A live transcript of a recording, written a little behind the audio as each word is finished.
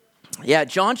Yeah,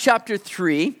 John chapter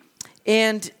 3.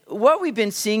 And what we've been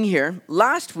seeing here,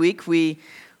 last week we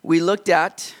looked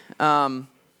at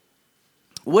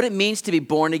what it means to be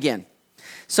born again.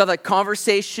 So that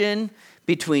conversation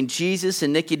between Jesus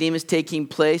and Nicodemus taking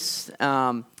place.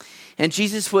 And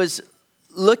Jesus was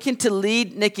looking to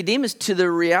lead Nicodemus to the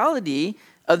reality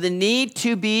of the need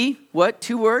to be, what?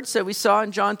 2 words that we saw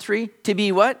in John 3. To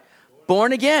be what?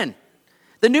 Born again.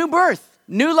 The new birth.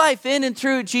 New life in and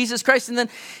through Jesus Christ.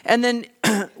 And then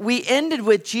we ended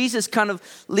with Jesus kind of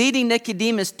leading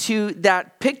Nicodemus to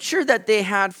that picture that they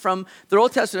had from the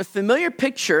Old Testament, a familiar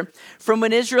picture from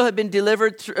when Israel had been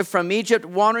delivered from Egypt,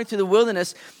 wandering through the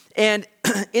wilderness. And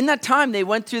in that time, they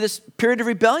went through this period of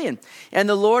rebellion. And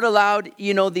the Lord allowed,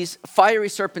 these fiery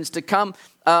serpents to come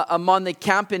among the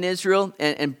camp in Israel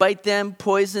and bite them,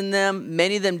 poison them.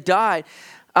 Many of them died.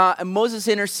 And Moses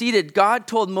interceded. God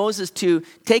told Moses to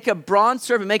take a bronze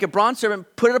serpent, make a bronze serpent,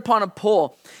 put it upon a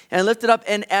pole, and lift it up.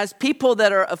 And as people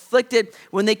that are afflicted,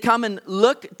 when they come and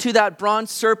look to that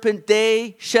bronze serpent,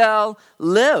 they shall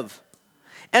live.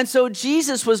 And so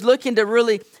Jesus was looking to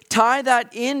really tie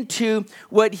that into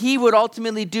what he would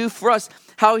ultimately do for us,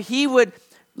 how he would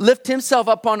lift himself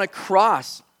up on a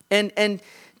cross and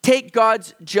take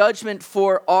God's judgment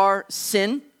for our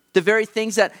sin, the very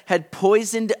things that had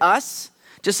poisoned us.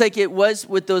 Just like it was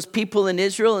with those people in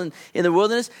Israel and in the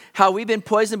wilderness, how we've been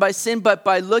poisoned by sin, but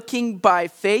by looking by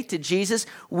faith to Jesus,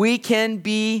 we can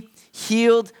be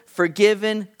healed,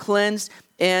 forgiven, cleansed,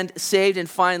 and saved and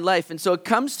find life. And so it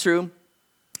comes through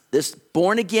this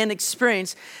born-again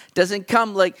experience. Doesn't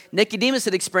come like Nicodemus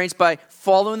had experienced by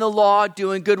following the law,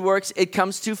 doing good works. It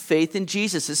comes through faith in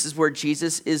Jesus. This is where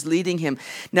Jesus is leading him.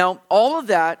 Now, all of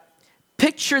that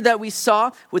picture that we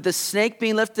saw with the snake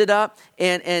being lifted up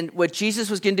and what Jesus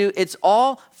was going to do, it's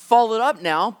all followed up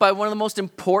now by one of the most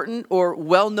important or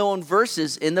well-known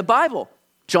verses in the Bible,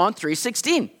 John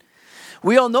 3:16.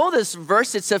 We all know this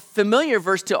verse. It's a familiar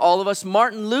verse to all of us.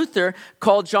 Martin Luther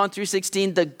called John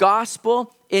 3:16 the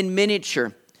gospel in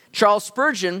miniature. Charles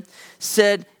Spurgeon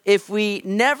said, if we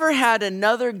never had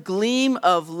another gleam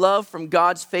of love from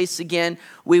God's face again,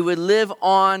 we would live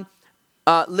on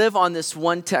this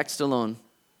one text alone.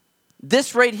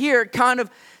 This right here kind of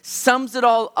sums it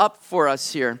all up for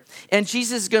us here. And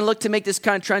Jesus is going to look to make this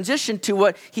kind of transition to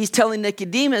what he's telling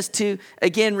Nicodemus to,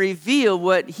 again, reveal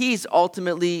what he's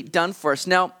ultimately done for us.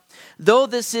 Now, though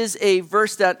this is a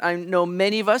verse that I know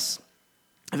many of us,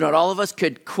 if not all of us,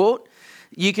 could quote,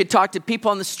 you could talk to people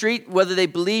on the street, whether they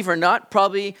believe or not,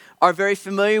 probably are very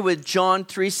familiar with John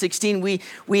 3:16.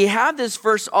 We have this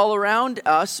verse all around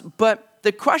us, but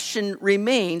the question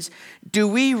remains, do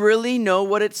we really know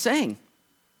what it's saying?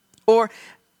 Or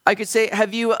I could say,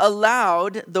 have you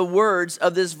allowed the words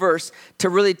of this verse to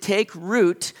really take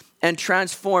root and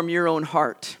transform your own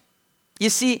heart?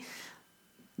 You see,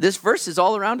 this verse is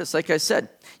all around us, like I said.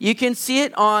 You can see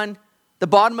it on the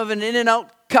bottom of an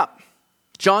In-N-Out cup,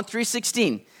 John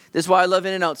 3:16. This is why I love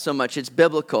In-N-Out so much. It's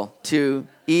biblical to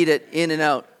eat it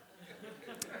In-N-Out.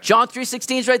 John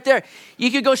 3:16 is right there. You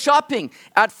could go shopping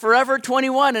at Forever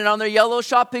 21 and on their yellow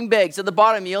shopping bags at the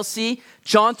bottom, you'll see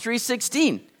John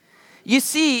 3:16. You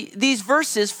see these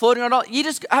verses floating around. You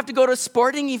just have to go to a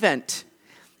sporting event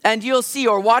and you'll see,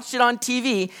 or watch it on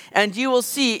TV, and you will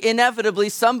see inevitably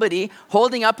somebody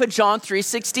holding up a John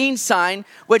 3:16 sign,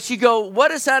 which you go, what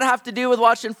does that have to do with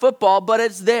watching football? But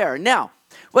it's there. Now,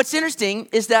 what's interesting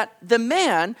is that the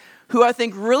man who I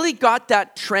think really got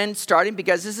that trend starting,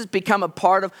 because this has become a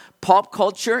part of pop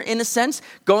culture in a sense.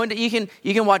 You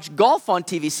can watch golf on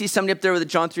TV, see somebody up there with a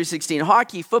John 3:16,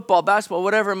 hockey, football, basketball,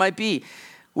 whatever it might be.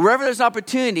 Wherever there's an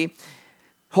opportunity,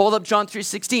 hold up John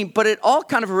 3:16. But it all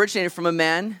kind of originated from a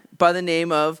man by the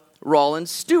name of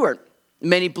Rollins Stewart.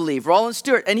 Many believe. Rollins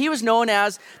Stewart. And he was known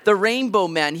as the Rainbow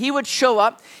Man. He would show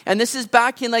up, and this is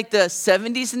back in like the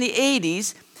 70s and the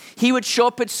 80s. He would show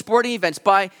up at sporting events,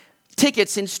 buy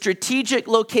tickets in strategic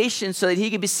locations so that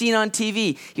he could be seen on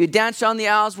TV. He would dance down the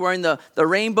aisles wearing the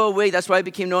rainbow wig. That's why he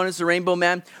became known as the Rainbow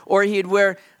Man. Or he'd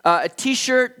wear a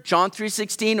t-shirt, John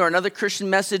 3:16, or another Christian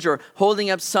message, or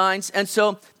holding up signs. And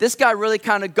so this guy really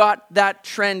kind of got that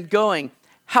trend going.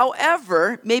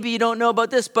 However, maybe you don't know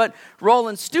about this, but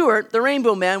Rollins Stewart, the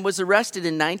Rainbow Man, was arrested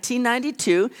in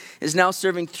 1992, is now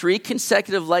serving 3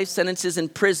 consecutive life sentences in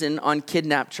prison on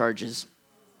kidnap charges.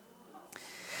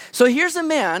 So here's a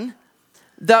man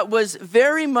that was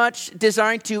very much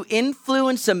desiring to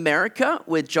influence America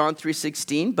with John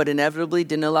 3:16, but inevitably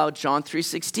didn't allow John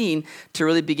 3:16 to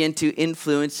really begin to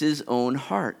influence his own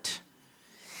heart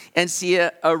and see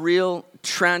a real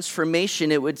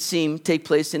transformation, it would seem, take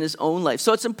place in his own life.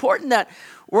 So it's important that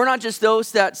we're not just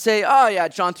those that say, oh yeah,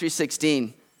 John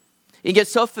 3:16. You get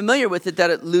so familiar with it that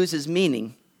it loses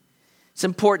meaning. It's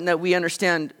important that we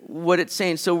understand what it's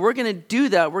saying. So we're going to do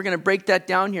that. We're going to break that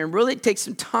down here and really take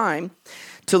some time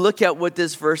to look at what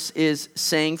this verse is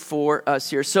saying for us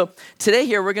here. So today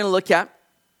here we're going to look at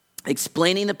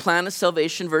explaining the plan of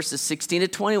salvation, verses 16 to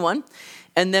 21.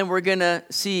 And then we're going to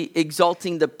see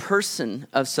exalting the person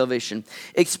of salvation.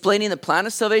 Explaining the plan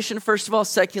of salvation, first of all.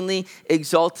 Secondly,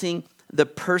 exalting the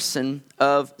person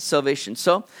of salvation.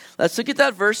 So let's look at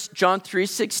that verse, John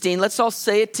 3:16. Let's all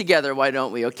say it together, why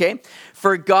don't we, okay?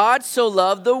 For God so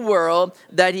loved the world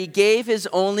that he gave his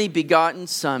only begotten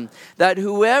Son, that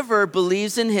whoever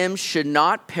believes in him should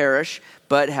not perish,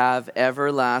 but have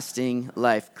everlasting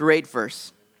life. Great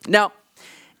verse. Now,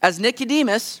 as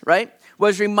Nicodemus, right,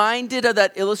 was reminded of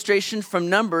that illustration from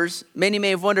Numbers, many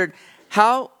may have wondered,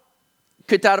 how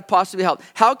could that have possibly helped?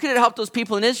 How could it help those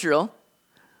people in Israel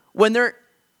when they're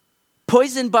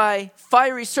poisoned by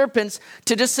fiery serpents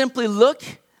to just simply look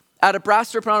at a brass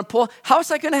serpent on a pole? How is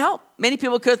that going to help? Many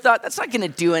people could have thought, that's not going to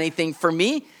do anything for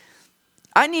me.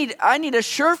 I need a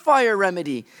surefire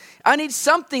remedy. I need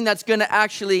something that's going to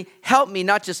actually help me,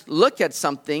 not just look at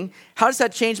something. How does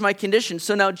that change my condition?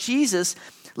 So now Jesus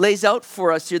lays out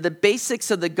for us here the basics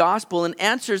of the gospel and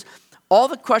answers all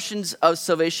the questions of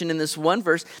salvation in this one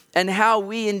verse and how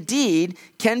we indeed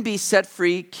can be set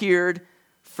free, cured,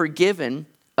 forgiven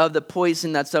of the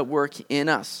poison that's at work in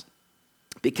us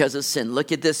because of sin.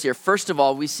 Look at this here. First of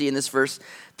all, we see in this verse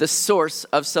the source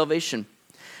of salvation.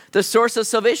 The source of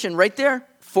salvation right there,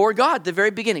 for God, the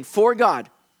very beginning, for God.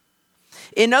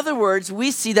 In other words,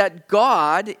 we see that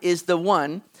God is the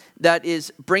one that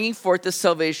is bringing forth the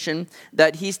salvation,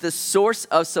 that he's the source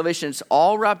of salvation. It's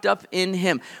all wrapped up in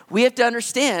him. We have to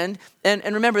understand and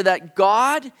remember that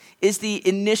God is the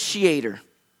initiator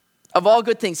of all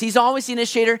good things. He's always the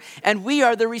initiator, and we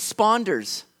are the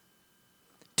responders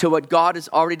to what God has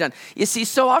already done. You see,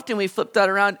 so often we flip that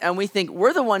around and we think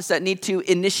we're the ones that need to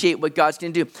initiate what God's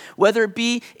going to do. Whether it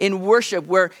be in worship,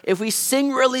 where if we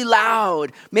sing really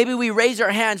loud, maybe we raise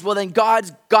our hands, well then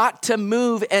God's got to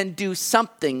move and do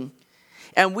something.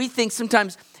 And we think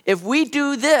sometimes if we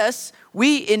do this,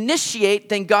 we initiate,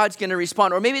 then God's going to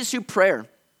respond. Or maybe it's through prayer.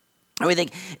 And we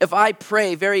think, if I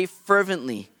pray very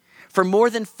fervently for more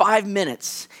than 5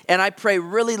 minutes, and I pray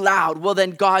really loud, well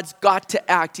then God's got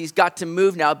to act. He's got to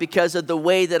move now because of the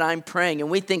way that I'm praying. And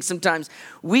we think sometimes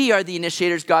we are the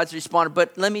initiators, God's the responder.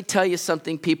 But let me tell you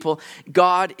something, people.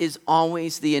 God is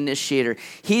always the initiator.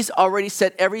 He's already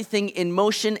set everything in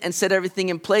motion and set everything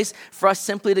in place for us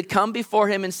simply to come before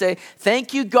him and say,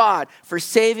 thank you, God, for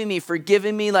saving me, for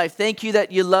giving me life. Thank you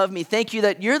that you love me. Thank you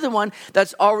that you're the one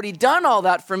that's already done all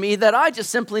that for me, that I just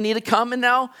simply need to come and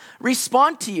now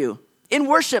respond to you. In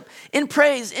worship, in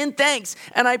praise, in thanks.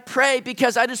 And I pray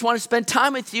because I just want to spend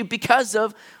time with you because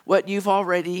of what you've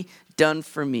already done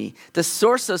for me. The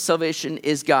source of salvation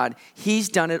is God. He's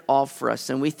done it all for us,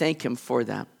 and we thank him for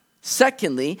that.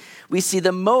 Secondly, we see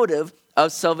the motive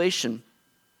of salvation.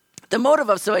 The motive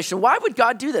of salvation. Why would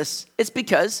God do this? It's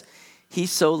because he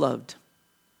so loved.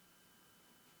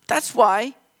 That's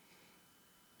why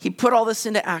he put all this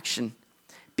into action,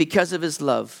 because of his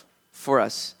love for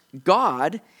us.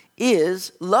 God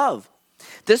is love.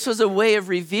 This was a way of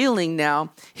revealing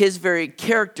now his very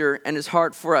character and his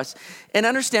heart for us. And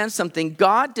understand something,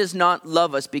 God does not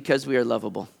love us because we are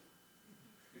lovable.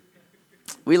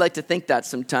 We like to think that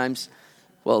sometimes.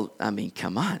 Well, I mean,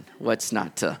 come on, what's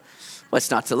not to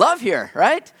love here,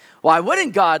 right? Why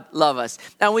wouldn't God love us?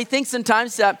 And we think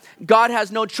sometimes that God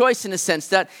has no choice in a sense,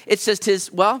 that it's just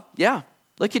his, well, yeah,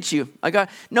 look at you.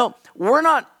 No, we're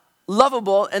not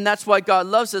lovable, and that's why God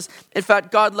loves us. In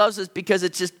fact, God loves us because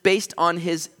it's just based on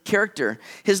his character.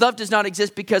 His love does not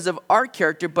exist because of our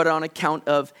character, but on account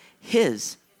of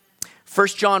his. 1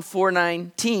 John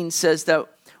 4:19 says that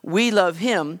we love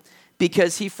him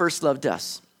because he first loved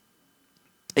us.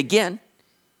 Again,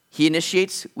 he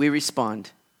initiates, we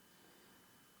respond.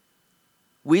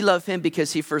 We love him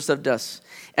because he first loved us.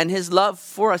 And his love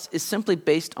for us is simply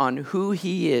based on who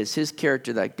he is, his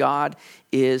character, that God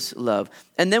is love.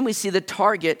 And then we see the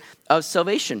target of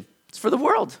salvation. It's for the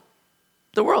world.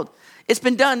 The world. It's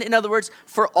been done, in other words,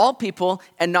 for all people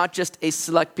and not just a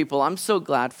select people. I'm so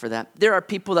glad for that. There are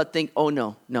people that think, oh,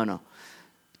 no.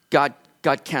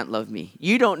 God can't love me.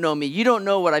 You don't know me. You don't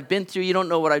know what I've been through. You don't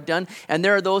know what I've done. And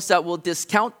there are those that will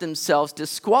discount themselves,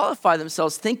 disqualify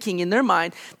themselves, thinking in their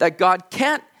mind that God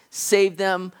can't save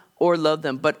them or love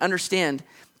them. But understand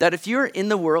that if you're in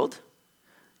the world,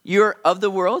 you're of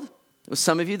the world.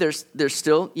 Some of you, there's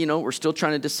still, we're still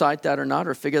trying to decide that or not,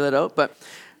 or figure that out. But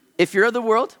if you're of the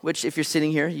world, which if you're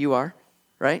sitting here, you are,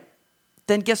 right?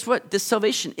 Then guess what? This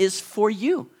salvation is for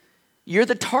you. You're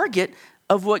the target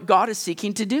of what God is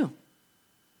seeking to do.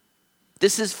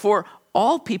 This is for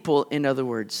all people, in other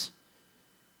words.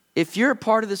 If you're a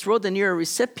part of this world, then you're a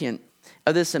recipient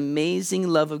of this amazing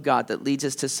love of God that leads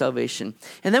us to salvation.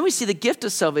 And then we see the gift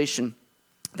of salvation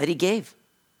that he gave.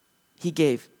 He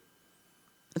gave.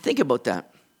 Think about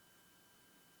that.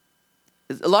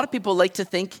 A lot of people like to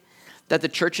think that the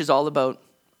church is all about,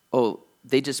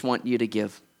 they just want you to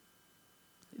give.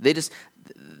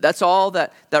 That's all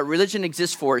that religion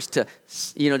exists for, is to,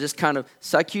 just kind of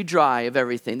suck you dry of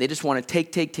everything. They just want to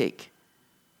take.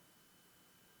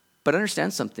 But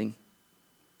understand something.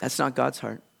 That's not God's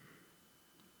heart.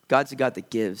 God's a God that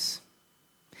gives.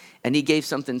 And he gave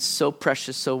something so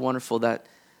precious, so wonderful, that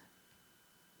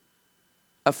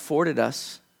afforded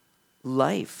us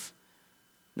life.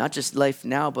 Not just life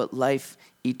now, but life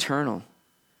eternal.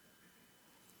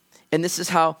 And this is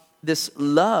how this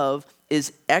love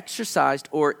is exercised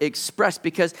or expressed.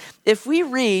 Because if we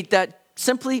read that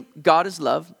simply God is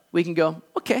love, we can go,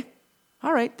 okay,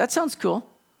 all right, that sounds cool.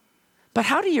 But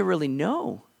how do you really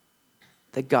know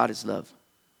that God is love?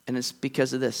 And it's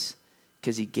because of this,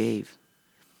 because he gave.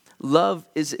 Love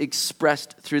is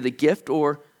expressed through the gift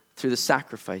or through the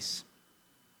sacrifice.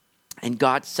 And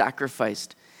God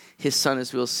sacrificed his son,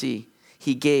 as we'll see.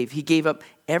 He gave up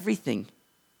everything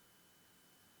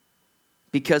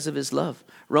because of his love.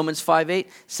 Romans 5:8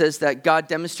 says that God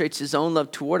demonstrates his own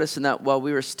love toward us, and that while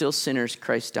we were still sinners,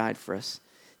 Christ died for us.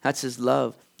 That's his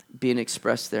love being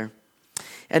expressed there.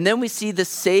 And then we see the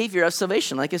Savior of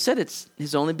salvation. Like I said, it's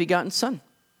his only begotten Son.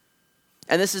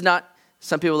 And this is not,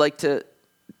 some people like to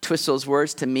twist those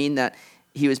words to mean that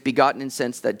he was begotten in the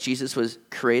sense that Jesus was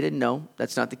created. No,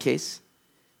 that's not the case.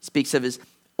 It speaks of his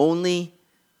only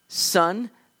Son.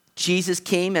 Jesus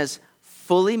came as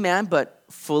fully man, but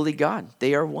fully God.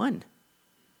 They are one.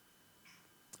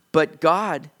 But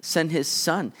God sent his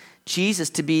Son, Jesus,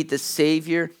 to be the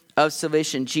Savior of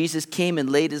salvation. Jesus came and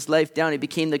laid his life down. He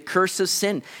became the curse of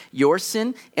sin, your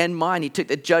sin and mine. He took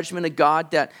the judgment of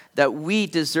God that we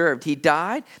deserved. He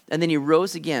died, and then he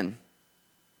rose again.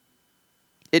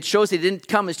 It shows he didn't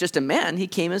come as just a man. He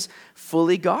came as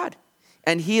fully God.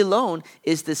 And he alone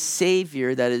is the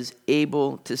Savior that is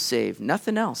able to save.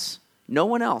 Nothing else. No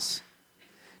one else.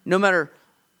 No matter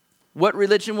what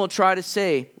religion will try to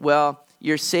say, well,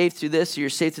 you're saved through this, or you're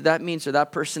saved through that means, or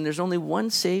that person. There's only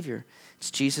one Savior. It's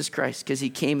Jesus Christ, because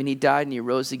he came and he died and he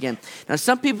rose again. Now,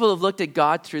 some people have looked at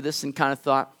God through this and kind of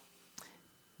thought,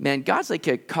 man, God's like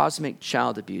a cosmic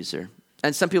child abuser.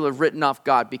 And some people have written off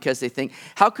God because they think,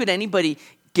 how could anybody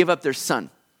give up their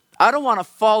son? I don't want to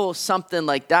follow something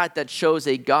like that shows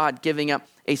a God giving up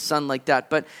a son like that.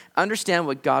 But understand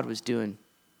what God was doing.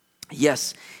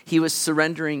 Yes, he was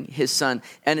surrendering his son,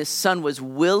 and his son was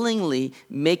willingly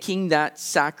making that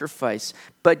sacrifice.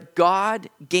 But God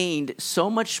gained so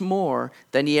much more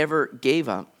than he ever gave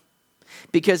up.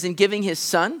 Because in giving his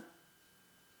son,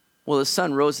 well, his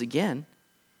son rose again.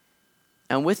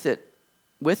 And with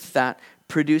that,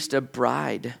 produced a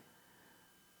bride.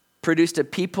 Produced a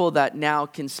people that now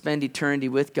can spend eternity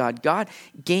with God. God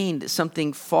gained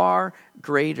something far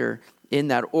greater in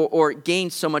that, or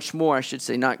gained so much more, I should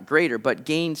say, not greater, but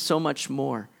gained so much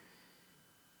more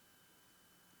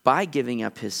by giving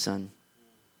up his son.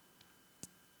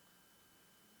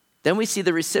 Then we see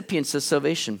the recipients of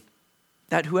salvation,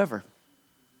 that whoever.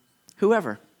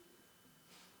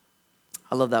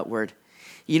 I love that word.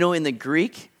 You know, in the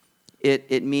Greek,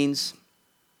 it means,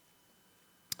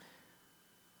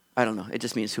 I don't know, it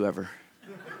just means whoever.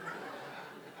 I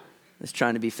was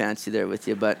trying to be fancy there with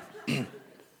you, but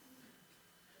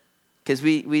because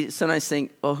we sometimes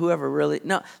think, oh, whoever really.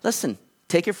 No, listen,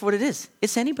 take it for what it is.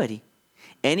 It's anybody.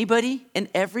 Anybody and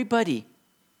everybody.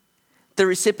 The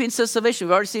recipients of salvation.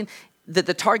 We've already seen that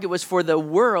the target was for the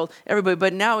world, everybody.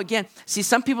 But now again, see,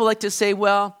 some people like to say,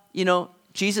 well,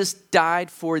 Jesus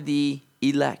died for the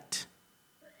elect.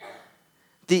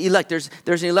 The elect.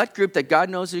 There's an elect group that God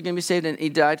knows are going to be saved, and he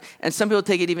died. And some people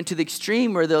take it even to the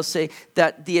extreme where they'll say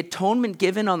that the atonement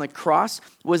given on the cross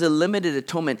was a limited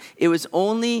atonement. It was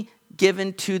only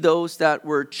given to those that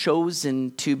were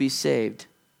chosen to be saved.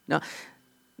 Now,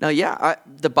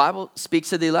 the Bible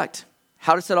speaks of the elect.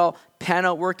 How does it all pan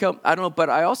out, work out? I don't know, but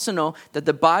I also know that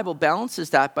the Bible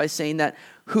balances that by saying that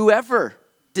whoever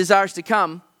desires to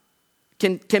come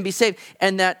can be saved,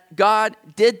 and that God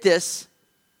did this,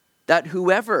 that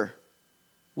whoever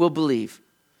will believe.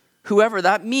 Whoever,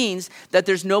 that means that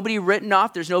there's nobody written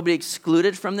off, there's nobody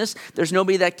excluded from this, there's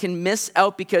nobody that can miss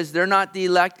out because they're not the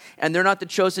elect and they're not the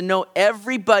chosen. No,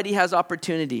 everybody has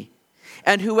opportunity.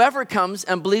 And whoever comes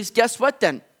and believes, guess what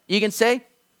then? You can say,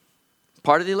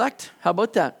 part of the elect. How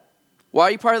about that? Why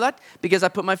are you part of that? Because I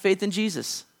put my faith in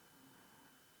Jesus.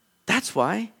 That's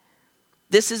why.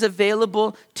 This is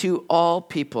available to all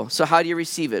people. So how do you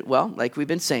receive it? Well, like we've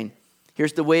been saying,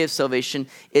 here's the way of salvation.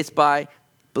 It's by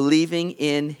believing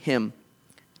in him.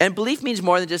 And belief means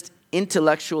more than just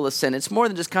intellectual assent. It's more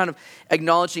than just kind of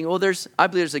acknowledging, I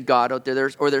believe there's a God out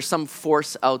there, or there's some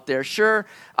force out there. Sure,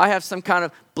 I have some kind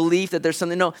of belief that there's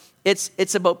something. No,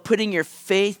 it's about putting your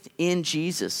faith in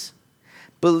Jesus.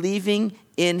 Believing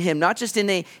in him, not just in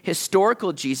a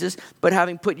historical Jesus, but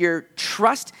having put your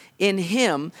trust in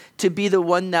him to be the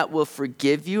one that will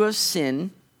forgive you of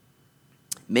sin,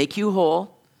 make you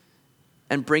whole,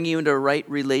 and bring you into a right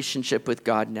relationship with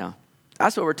God now.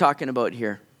 That's what we're talking about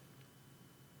here.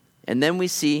 And then we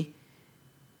see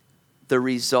the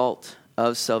result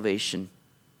of salvation,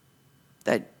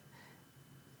 that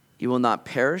you will not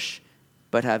perish,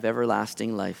 but have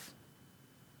everlasting life.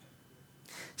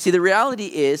 See, the reality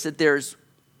is that there's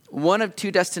one of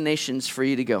two destinations for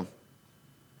you to go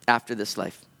after this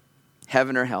life,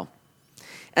 heaven or hell.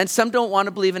 And some don't want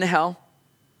to believe in a hell.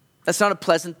 That's not a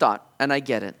pleasant thought, and I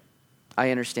get it.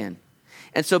 I understand.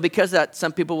 And so because of that,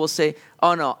 some people will say,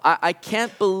 oh no, I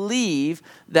can't believe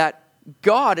that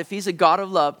God, if he's a God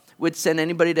of love, would send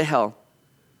anybody to hell.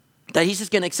 That he's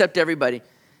just going to accept everybody.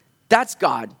 That's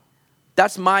God.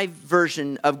 That's my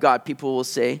version of God, people will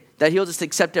say, that he'll just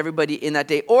accept everybody in that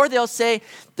day. Or they'll say,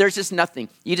 there's just nothing.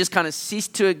 You just kind of cease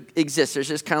to exist. There's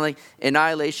just kind of like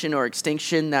annihilation or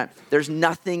extinction, that there's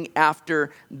nothing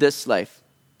after this life.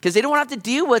 Because they don't have to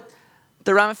deal with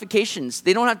the ramifications.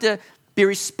 They don't have to be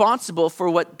responsible for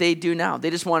what they do now. They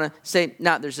just want to say,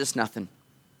 there's just nothing.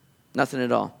 Nothing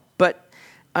at all. But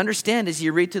understand, as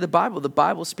you read through the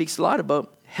Bible speaks a lot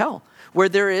about hell, where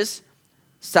there is,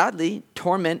 sadly,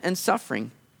 torment and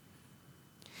suffering.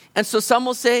 And so some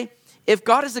will say, if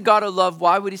God is a God of love,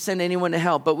 why would he send anyone to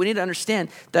hell? But we need to understand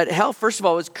that hell, first of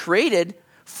all, was created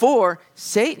for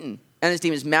Satan and his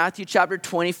demons. Matthew chapter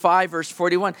 25, verse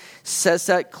 41 says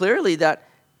that clearly, that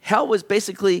hell was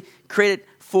basically created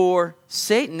for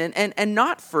Satan and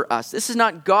not for us. This is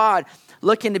not God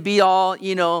looking to be all,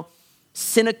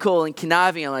 cynical and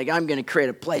conniving and like, I'm going to create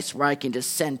a place where I can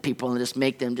just send people and just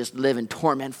make them just live in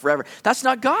torment forever. That's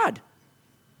not God.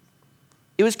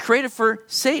 It was created for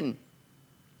Satan.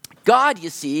 God, you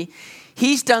see,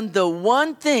 he's done the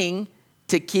one thing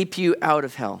to keep you out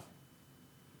of hell.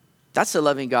 That's a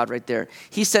loving God right there.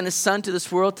 He sent his son to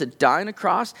this world to die on a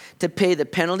cross, to pay the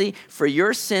penalty for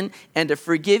your sin, and to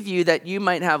forgive you that you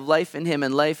might have life in him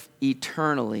and life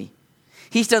eternally.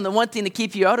 He's done the one thing to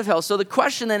keep you out of hell. So the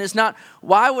question then is not,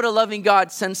 why would a loving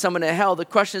God send someone to hell? The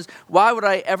question is, why would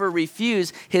I ever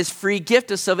refuse his free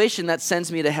gift of salvation that sends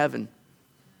me to heaven?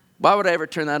 Why would I ever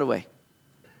turn that away?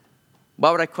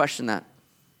 Why would I question that?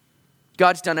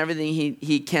 God's done everything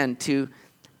he can to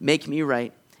make me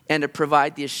right and to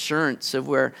provide the assurance of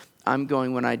where I'm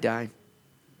going when I die.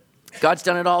 God's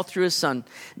done it all through his son.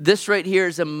 This right here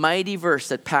is a mighty verse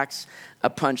that packs a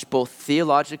punch both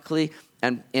theologically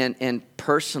and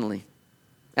personally.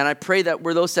 And I pray that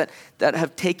we're those that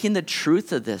have taken the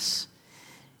truth of this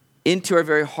into our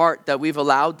very heart, that we've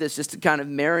allowed this just to kind of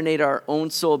marinate our own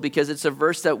soul, because it's a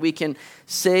verse that we can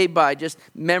say by just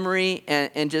memory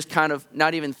and just kind of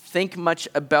not even think much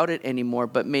about it anymore.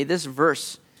 But may this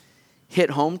verse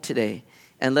hit home today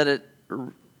and let it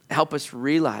help us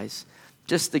realize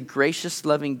just the gracious,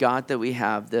 loving God that we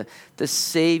have, the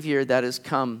Savior that has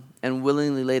come and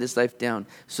willingly laid his life down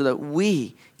so that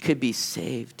we could be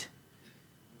saved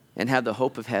and have the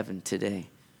hope of heaven today.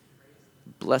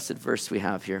 Blessed verse we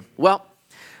have here. Well,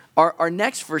 our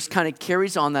next verse kind of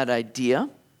carries on that idea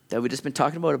that we've just been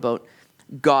talking about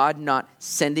God not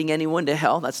sending anyone to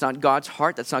hell. That's not God's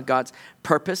heart. That's not God's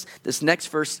purpose. This next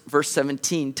verse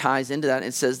 17, ties into that. And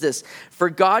it says this: for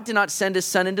God did not send his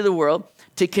son into the world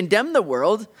to condemn the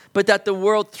world, but that the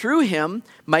world through him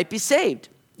might be saved.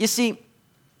 You see,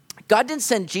 God didn't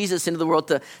send Jesus into the world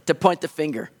to point the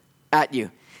finger at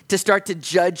you, to start to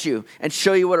judge you and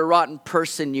show you what a rotten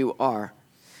person you are.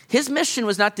 His mission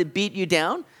was not to beat you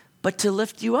down, but to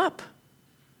lift you up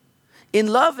in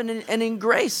love and in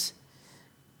grace.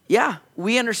 Yeah,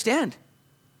 we understand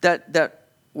that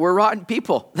we're rotten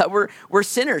people, that we're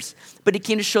sinners, but he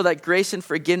came to show that grace and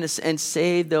forgiveness and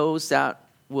save those that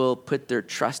will put their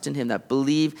trust in him, that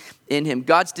believe in him.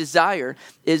 God's desire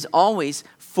is always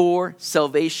for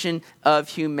salvation of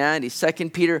humanity.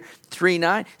 2 Peter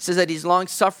 3:9 says that he's long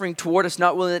suffering toward us,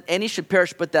 not willing that any should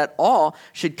perish, but that all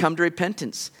should come to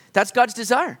repentance. That's God's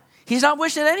desire. He's not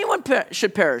wishing that anyone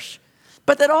should perish,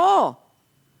 but that all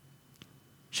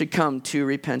should come to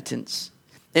repentance.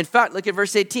 In fact, look at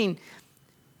verse 18.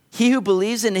 He who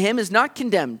believes in him is not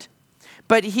condemned,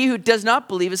 But he who does not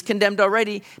believe is condemned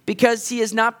already, because he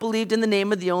has not believed in the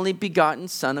name of the only begotten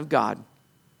Son of God.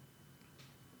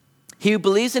 He who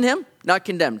believes in him, not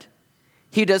condemned.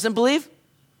 He who doesn't believe,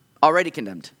 already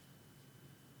condemned.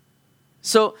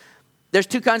 So there's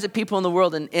two kinds of people in the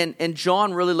world, and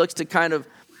John really looks to kind of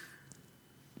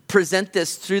present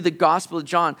this through the Gospel of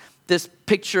John, this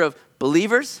picture of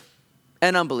believers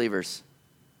and unbelievers.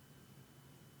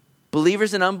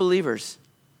 Believers and unbelievers.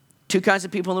 Two kinds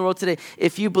of people in the world today.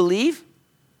 If you believe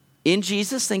in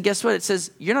Jesus, then guess what? It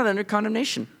says you're not under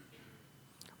condemnation.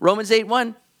 Romans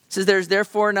 8:1 says there's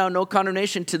therefore now no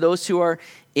condemnation to those who are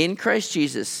in Christ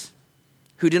Jesus,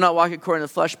 who do not walk according to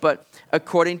the flesh, but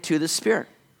according to the Spirit.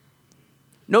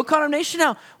 No condemnation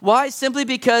now. Why? Simply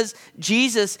because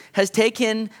Jesus has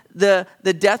taken the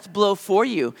death blow for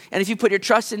you. And if you put your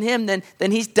trust in him, then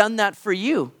he's done that for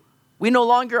you. We no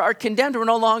longer are condemned. We're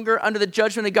no longer under the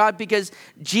judgment of God because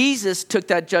Jesus took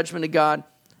that judgment of God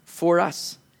for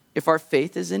us. If our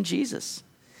faith is in Jesus.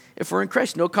 If we're in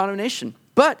Christ, no condemnation.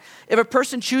 But if a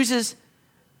person chooses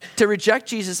to reject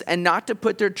Jesus and not to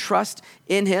put their trust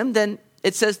in him, then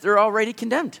it says they're already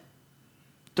condemned.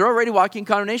 They're already walking in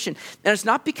condemnation. And it's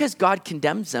not because God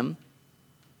condemns them.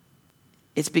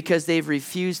 It's because they've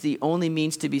refused the only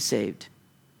means to be saved.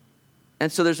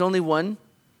 And so there's only one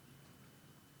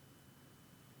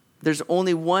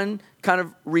kind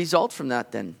of result from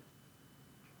that then.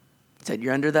 It's that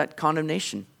you're under that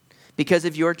condemnation because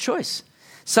of your choice.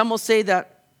 Some will say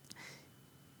that,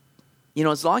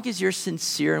 as long as you're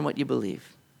sincere in what you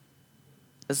believe,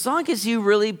 as long as you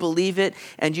really believe it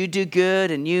and you do good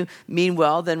and you mean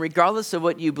well, then regardless of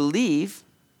what you believe,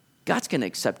 God's going to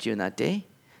accept you in that day.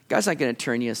 God's not going to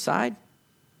turn you aside.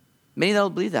 Many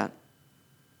don't believe that.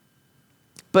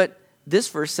 But this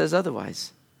verse says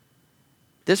otherwise.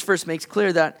 This verse makes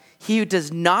clear that he who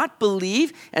does not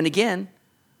believe, and again,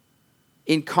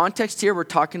 in context here, we're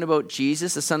talking about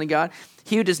Jesus, the Son of God.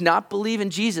 He who does not believe in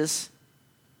Jesus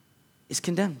is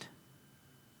condemned.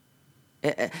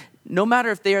 No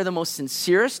matter if they are the most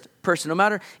sincerest person, no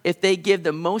matter if they give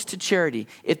the most to charity,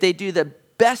 if they do the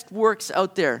best works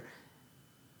out there,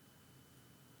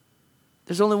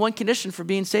 there's only one condition for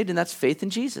being saved, and that's faith in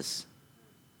Jesus.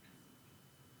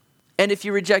 And if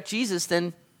you reject Jesus,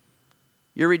 then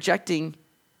you're rejecting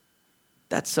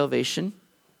that salvation.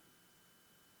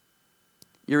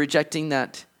 You're rejecting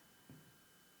that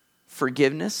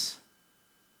forgiveness.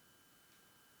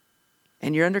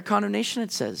 And you're under condemnation,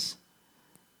 it says.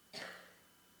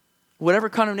 Whatever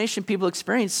condemnation people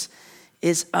experience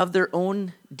is of their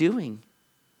own doing.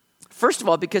 First of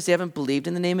all, because they haven't believed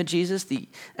in the name of Jesus,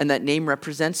 and that name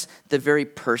represents the very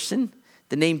person.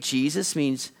 The name Jesus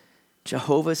means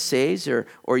Jehovah saves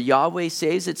or Yahweh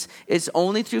saves. It's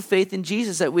only through faith in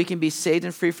Jesus that we can be saved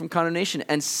and free from condemnation.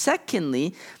 And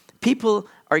secondly, people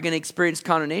are going to experience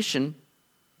condemnation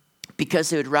because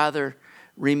they would rather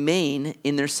remain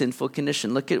in their sinful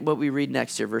condition. Look at what we read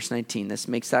next here, verse 19. This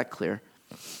makes that clear.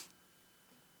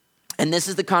 And this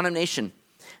is the condemnation,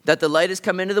 that the light has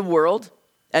come into the world,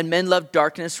 and men love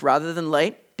darkness rather than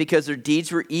light, because their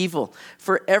deeds were evil.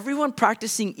 For everyone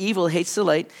practicing evil hates the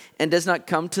light and does not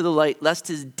come to the light, lest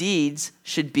his deeds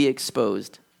should be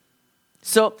exposed.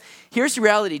 So here's the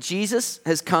reality. Jesus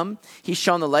has come. He's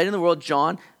shown the light in the world.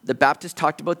 John the Baptist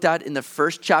talked about that in the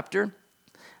first chapter.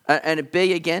 And a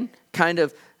big, again, kind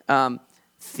of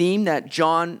theme that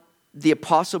John the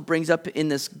Apostle brings up in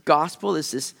this gospel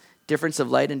is this difference of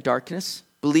light and darkness.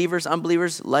 Believers,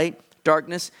 unbelievers, light,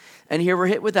 darkness. And here we're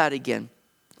hit with that again.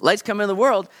 Light's come in the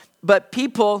world, but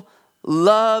people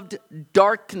loved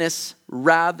darkness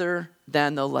rather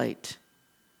than the light.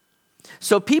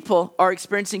 So people are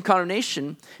experiencing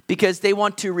condemnation because they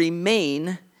want to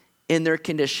remain in their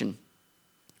condition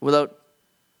without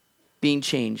being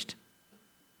changed.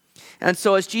 And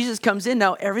so as Jesus comes in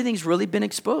now, everything's really been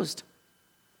exposed.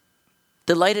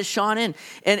 The light has shone in.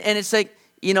 And it's like,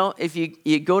 if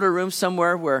you go to a room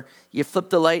somewhere where you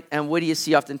flip the light, and what do you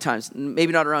see oftentimes?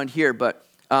 Maybe not around here, but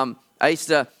I used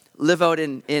to live out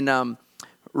in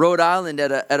Rhode Island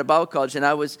at a Bible college, and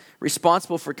I was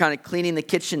responsible for kind of cleaning the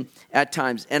kitchen at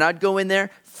times. And I'd go in there,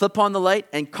 flip on the light,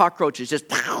 and cockroaches just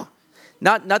pow.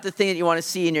 Not the thing that you want to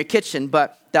see in your kitchen,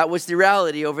 but that was the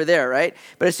reality over there, right?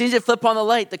 But as soon as you flip on the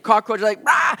light, the cockroaches are like,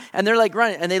 rah, and they're like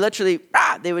running, and they literally,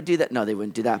 they would do that. No, they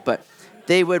wouldn't do that, but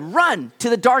they would run to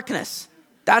the darkness.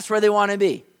 That's where they want to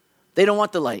be. They don't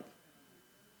want the light.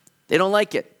 They don't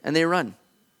like it, and they run.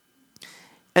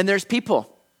 And there's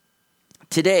people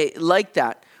today like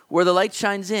that, where the light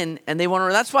shines in and they want to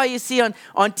run. That's why you see on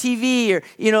TV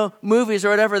or, movies or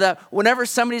whatever, that whenever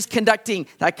somebody's conducting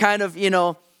that kind of,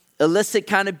 illicit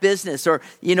kind of business or,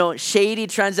 shady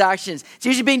transactions. It's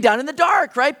usually being done in the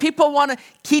dark, right? People want to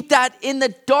keep that in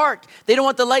the dark. They don't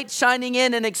want the light shining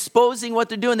in and exposing what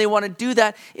they're doing. They want to do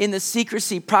that in the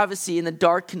secrecy, privacy, in the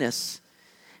darkness.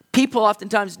 People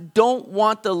oftentimes don't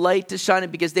want the light to shine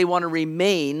in because they want to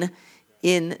remain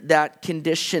in that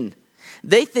condition.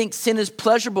 They think sin is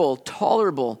pleasurable,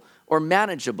 tolerable, or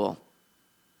manageable.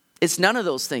 It's none of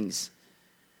those things.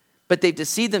 But they've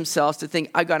deceived themselves to think,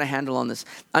 I got a handle on this.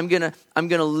 I'm gonna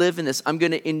live in this. I'm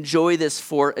gonna enjoy this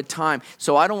for a time.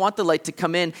 So I don't want the light to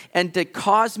come in and to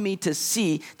cause me to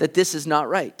see that this is not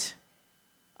right.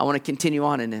 I want to continue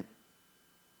on in it.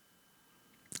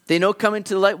 They know coming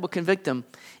to the light will convict them.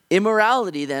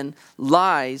 Immorality then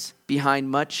lies behind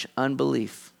much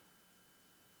unbelief.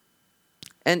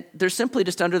 And they're simply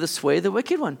just under the sway of the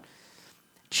wicked one.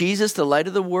 Jesus, the light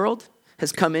of the world,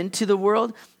 has come into the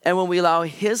world. And when we allow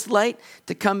his light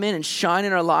to come in and shine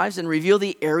in our lives and reveal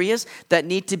the areas that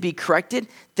need to be corrected,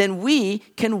 then we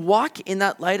can walk in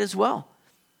that light as well.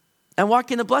 And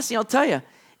walk in the blessing, I'll tell you,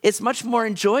 it's much more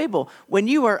enjoyable when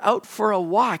you are out for a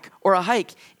walk or a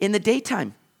hike in the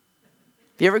daytime.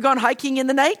 Have you ever gone hiking in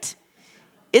the night?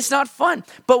 It's not fun.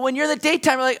 But when you're in the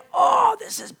daytime, you're like, oh,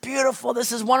 this is beautiful.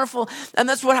 This is wonderful. And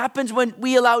that's what happens when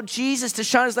we allow Jesus to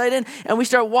shine his light in and we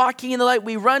start walking in the light.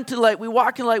 We run to the light. We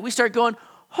walk in the light. We start going,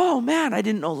 oh, man, I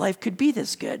didn't know life could be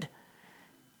this good.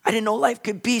 I didn't know life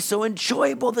could be so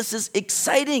enjoyable. This is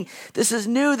exciting. This is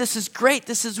new. This is great.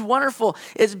 This is wonderful.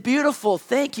 It's beautiful.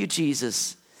 Thank you,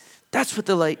 Jesus. That's what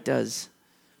the light does.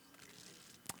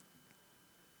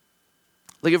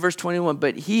 Look at verse 21.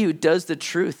 But he who does the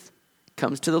truth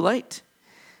comes to the light,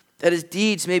 that his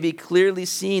deeds may be clearly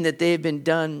seen that they have been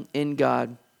done in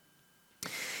God.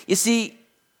 You see,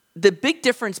 the big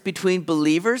difference between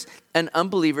believers and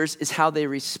unbelievers is how they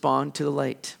respond to the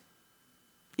light.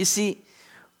 You see,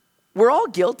 we're all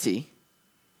guilty.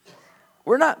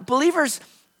 Believers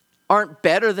aren't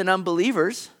better than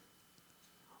unbelievers.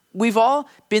 We've all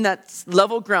been that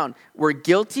level ground. We're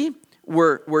guilty.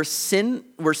 We're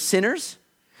sinners.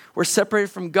 We're separated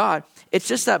from God. It's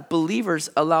just that believers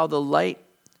allow the light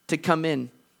to come in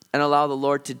and allow the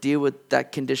Lord to deal with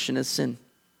that condition of sin.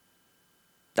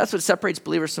 That's what separates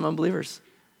believers from unbelievers.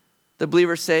 The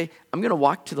believers say, I'm going to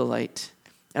walk to the light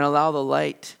and allow the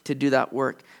light to do that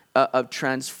work of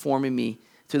transforming me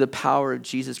through the power of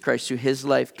Jesus Christ, through his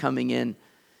life coming in.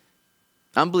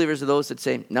 Unbelievers are those that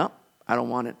say, no, I don't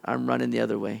want it. I'm running the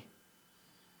other way.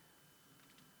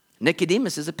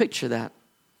 Nicodemus is a picture of that.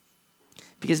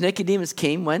 Because Nicodemus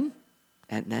came when?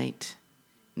 At night.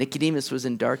 Nicodemus was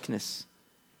in darkness.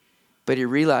 But he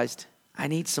realized, I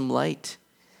need some light.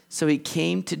 So he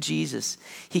came to Jesus.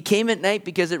 He came at night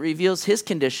because it reveals his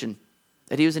condition,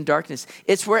 that he was in darkness.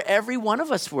 It's where every one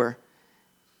of us were.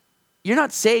 You're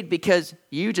not saved because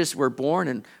you just were born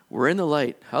and were in the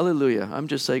light. Hallelujah. I'm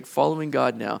just like following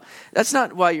God now. That's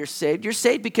not why you're saved. You're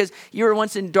saved because you were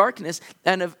once in darkness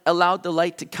and have allowed the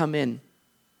light to come in.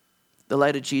 The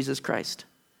light of Jesus Christ.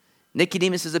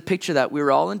 Nicodemus is a picture of that. We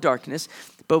were all in darkness,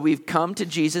 but we've come to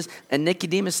Jesus. And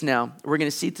Nicodemus now, we're going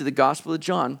to see through the Gospel of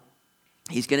John,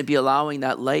 he's going to be allowing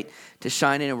that light to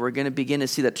shine in, and we're going to begin to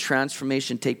see that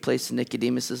transformation take place in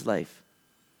Nicodemus's life.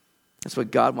 That's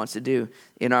what God wants to do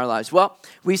in our lives. Well,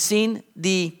 we've seen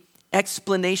the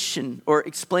explanation or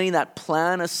explaining that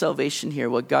plan of salvation here,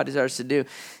 what God desires to do.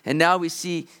 And now we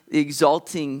see the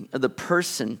exalting of the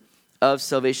person of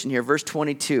salvation here. Verse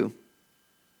 22.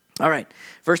 All right,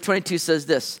 verse 22 says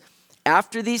this.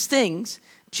 After these things,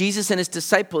 Jesus and his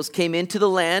disciples came into the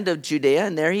land of Judea,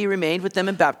 and there he remained with them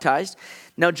and baptized.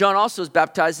 Now John also was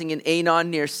baptizing in Aenon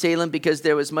near Salem because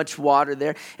there was much water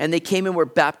there, and they came and were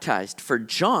baptized, for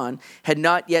John had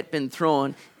not yet been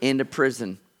thrown into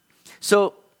prison.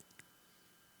 So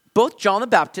both John the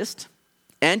Baptist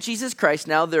and Jesus Christ,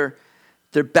 now they're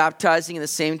baptizing in the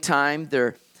same time.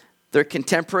 They're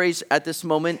contemporaries at this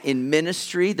moment in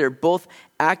ministry. They're both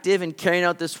active in carrying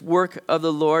out this work of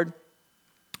the Lord.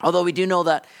 Although we do know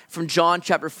that from John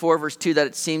chapter 4, verse 2, that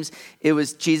it seems it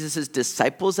was Jesus'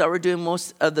 disciples that were doing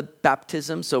most of the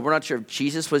baptism. So we're not sure if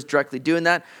Jesus was directly doing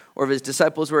that or if his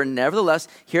disciples were. Nevertheless,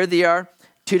 here they are,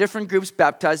 two different groups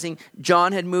baptizing.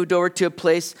 John had moved over to a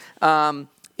place in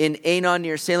Aenon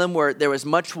near Salem where there was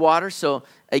much water. So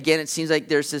again, it seems like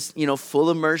there's this,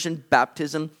 full immersion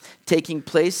baptism taking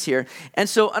place here. And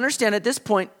so understand at this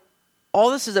point, all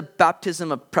this is a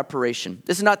baptism of preparation.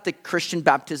 This is not the Christian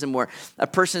baptism where a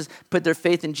person has put their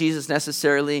faith in Jesus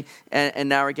necessarily and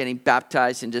now are getting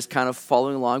baptized and just kind of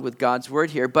following along with God's word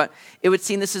here. But it would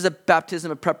seem this is a baptism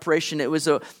of preparation. It was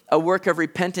a work of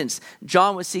repentance.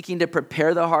 John was seeking to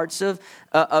prepare the hearts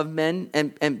of men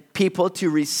and people to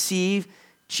receive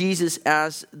Jesus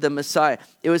as the Messiah.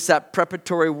 It was that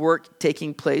preparatory work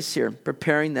taking place here,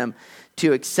 preparing them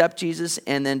to accept Jesus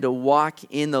and then to walk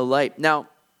in the light. Now,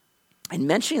 in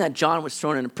mentioning that John was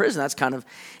thrown into prison, that's kind of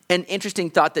an interesting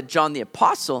thought that John the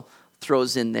Apostle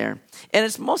throws in there. And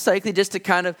it's most likely just to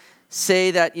kind of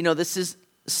say that, this is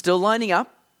still lining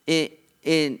up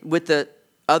in with the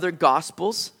other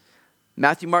Gospels.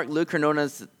 Matthew, Mark, Luke are known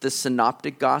as the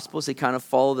Synoptic Gospels. They kind of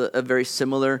follow a very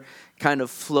similar kind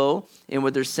of flow in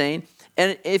what they're saying.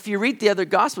 And if you read the other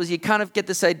Gospels, you kind of get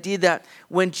this idea that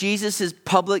when Jesus'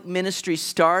 public ministry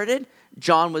started,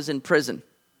 John was in prison.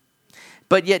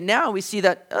 But yet now we see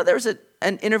that there's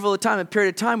an interval of time, a period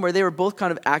of time where they were both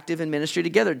kind of active in ministry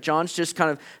together. John's just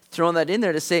kind of throwing that in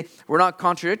there to say, we're not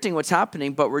contradicting what's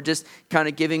happening, but we're just kind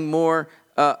of giving more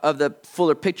of the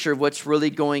fuller picture of what's really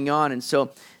going on. And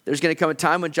so there's going to come a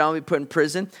time when John will be put in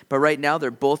prison, but right now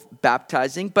they're both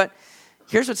baptizing. But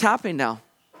here's what's happening now.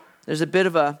 There's a bit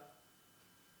of a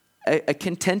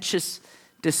contentious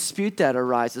dispute that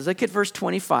arises. Look at verse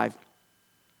 25.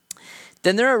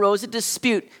 Then there arose a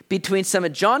dispute between some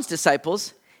of John's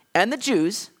disciples and the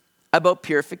Jews about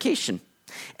purification.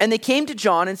 And they came to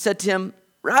John and said to him,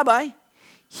 Rabbi,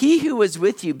 he who was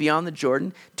with you beyond the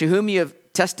Jordan, to whom you have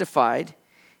testified,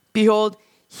 behold,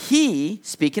 he,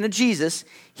 speaking of Jesus,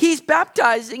 he's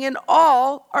baptizing and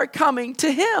all are coming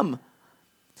to him.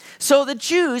 So the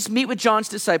Jews meet with John's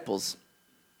disciples.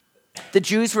 The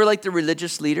Jews were like the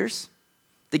religious leaders,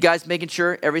 the guys making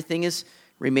sure everything is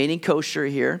remaining kosher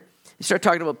here. You start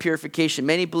talking about purification.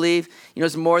 Many believe,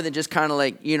 it's more than just kind of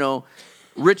like,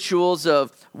 rituals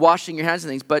of washing your hands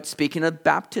and things, but speaking of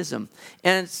baptism.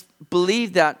 And it's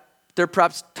believed that they're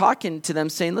perhaps talking to them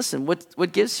saying, listen,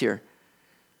 what gives here?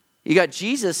 You got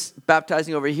Jesus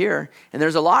baptizing over here, and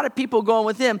there's a lot of people going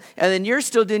with him, and then you're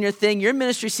still doing your thing. Your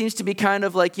ministry seems to be kind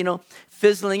of like,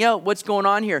 fizzling out. What's going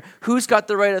on here? Who's got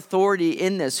the right authority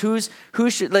in this? Who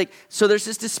should, so there's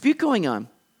this dispute going on.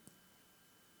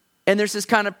 And there's this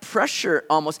kind of pressure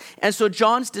almost. And so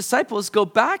John's disciples go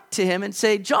back to him and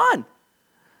say, John,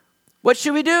 what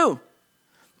should we do?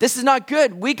 This is not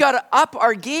good. We got to up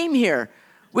our game here.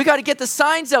 We got to get the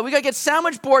signs up. We got to get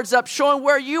sandwich boards up showing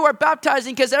where you are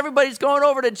baptizing because everybody's going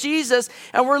over to Jesus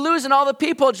and we're losing all the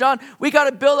people, John. We got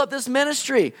to build up this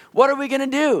ministry. What are we going to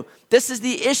do? This is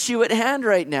the issue at hand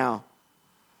right now.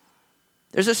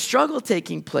 There's a struggle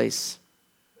taking place.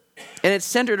 And it's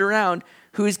centered around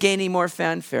who's gaining more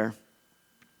fanfare.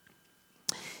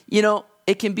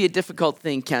 It can be a difficult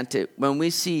thing, can't it? When we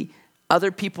see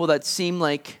other people that seem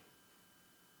like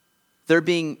they're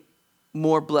being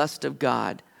more blessed of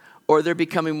God, or they're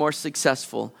becoming more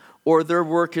successful, or their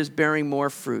work is bearing more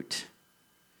fruit.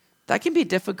 That can be a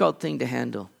difficult thing to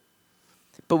handle.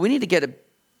 But we need to get a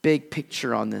big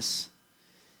picture on this,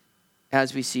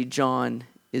 as we see John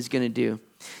is going to do.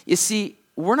 You see,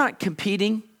 we're not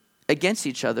competing against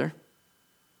each other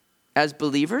as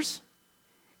believers,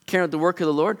 carrying out the work of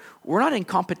the Lord. We're not in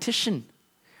competition.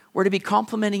 We're to be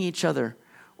complementing each other.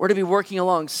 We're to be working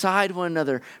alongside one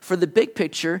another for the big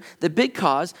picture, the big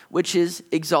cause, which is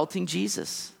exalting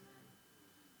Jesus.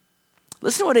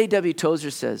 Listen to what A.W.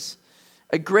 Tozer says.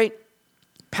 A great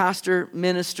pastor,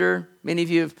 minister, many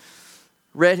of you have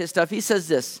read his stuff. He says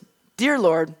this, Dear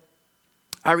Lord,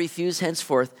 I refuse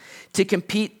henceforth to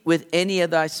compete with any of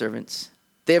thy servants.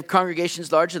 They have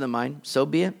congregations larger than mine, so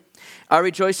be it. I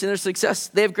rejoice in their success.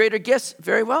 They have greater gifts,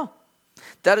 very well.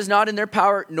 That is not in their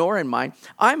power nor in mine.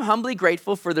 I'm humbly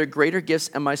grateful for their greater gifts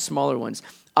and my smaller ones.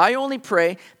 I only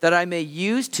pray that I may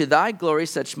use to thy glory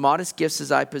such modest gifts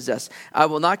as I possess. I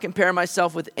will not compare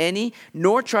myself with any,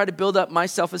 nor try to build up my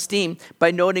self-esteem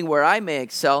by noting where I may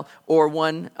excel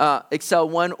one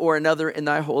or another in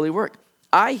thy holy work.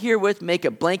 I herewith make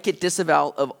a blanket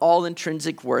disavowal of all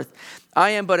intrinsic worth.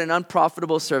 I am but an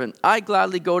unprofitable servant. I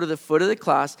gladly go to the foot of the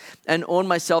class and own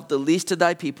myself the least of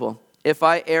thy people. If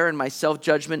I err in my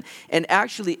self-judgment and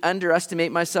actually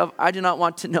underestimate myself, I do not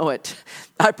want to know it.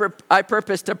 I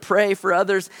purpose to pray for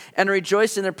others and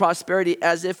rejoice in their prosperity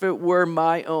as if it were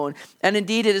my own. And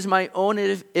indeed, it is my own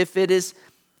if it is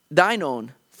thine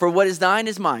own. For what is thine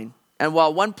is mine. And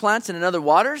while one plants and another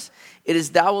waters, it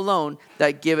is thou alone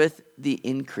that giveth the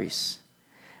increase.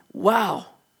 Wow,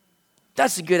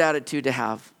 that's a good attitude to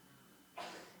have.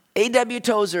 A.W.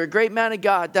 Tozer, a great man of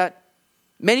God that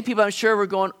many people, I'm sure, were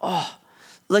going, oh,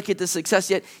 look at the success.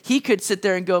 Yet he could sit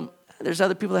there and go, there's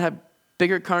other people that have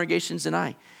bigger congregations than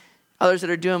I. Others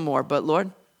that are doing more. But Lord,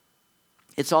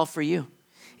 it's all for you.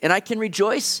 And I can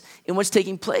rejoice in what's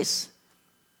taking place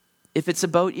if it's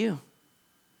about you.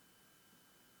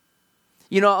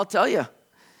 I'll tell you,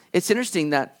 it's interesting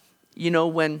that,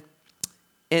 when,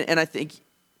 and I think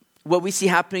what we see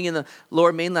happening in the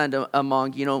Lower Mainland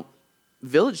among,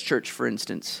 Village Church, for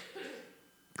instance.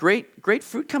 Great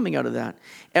fruit coming out of that.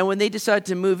 And when they decided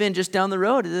to move in just down the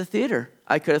road to the theater,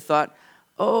 I could have thought,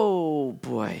 oh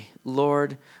boy,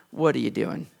 Lord, what are you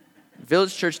doing?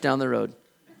 Village Church down the road.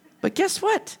 But guess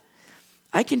what?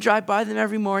 I can drive by them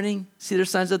every morning, see their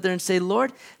signs out there and say,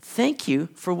 Lord, thank you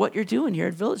for what you're doing here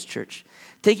at Village Church.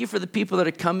 Thank you for the people that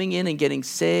are coming in and getting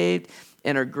saved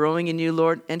and are growing in you,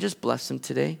 Lord, and just bless them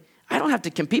today. I don't have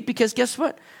to compete because guess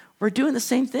what? We're doing the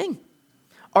same thing.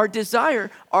 Our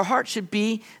desire, our heart should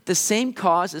be the same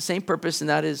cause, the same purpose, and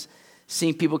that is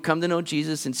seeing people come to know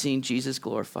Jesus and seeing Jesus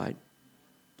glorified.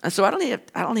 And so I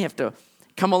don't have to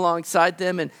come alongside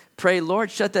them and pray, Lord,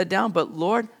 shut that down, but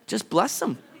Lord, just bless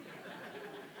them.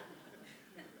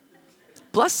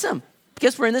 Bless them,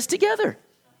 because we're in this together.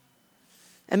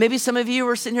 And maybe some of you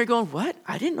are sitting here going, what?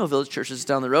 I didn't know Village Church was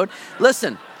down the road.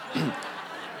 Listen.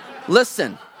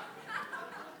 Listen.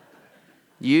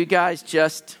 You guys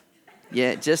just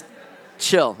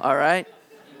chill, all right?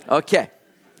 Okay.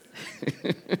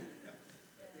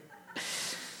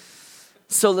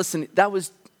 So listen, that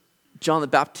was John the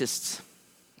Baptist's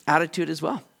attitude as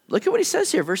well. Look at what he says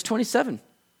here, verse 27.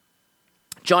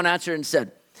 John answered and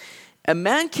said, a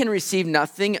man can receive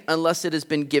nothing unless it has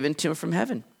been given to him from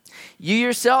heaven. You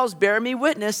yourselves bear me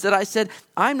witness that I said,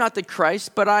 I'm not the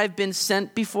Christ, but I have been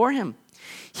sent before him.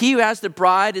 He who has the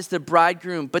bride is the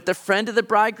bridegroom, but the friend of the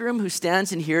bridegroom who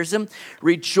stands and hears him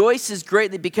rejoices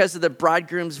greatly because of the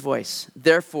bridegroom's voice.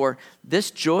 Therefore,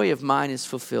 this joy of mine is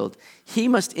fulfilled. He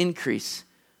must increase,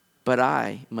 but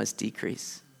I must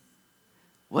decrease.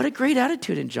 What a great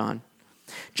attitude in John.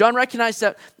 John recognized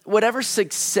that whatever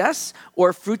success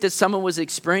or fruit that someone was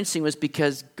experiencing was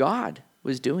because God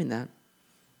was doing that.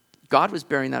 God was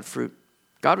bearing that fruit.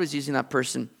 God was using that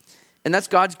person. And that's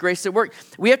God's grace at work.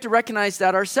 We have to recognize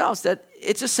that ourselves, that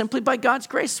it's just simply by God's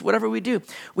grace, whatever we do.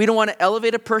 We don't want to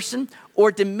elevate a person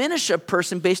or diminish a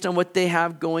person based on what they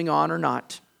have going on or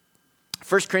not.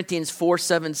 1 Corinthians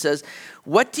 4:7 says,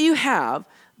 what do you have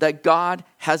that God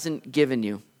hasn't given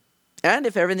you? And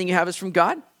if everything you have is from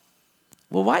God,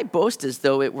 well, why boast as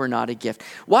though it were not a gift?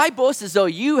 Why boast as though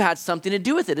you had something to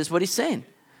do with it, is what he's saying.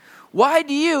 Why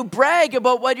do you brag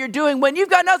about what you're doing when you've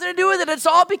got nothing to do with it? It's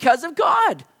all because of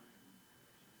God.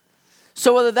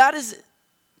 So whether that is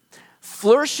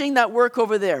flourishing that work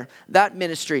over there, that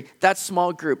ministry, that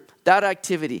small group, that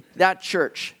activity, that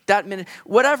church, that ministry,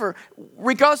 whatever,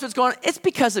 regardless of what's going on, it's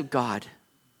because of God.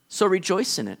 So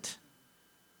rejoice in it.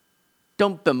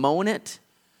 Don't bemoan it.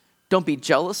 Don't be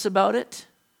jealous about it.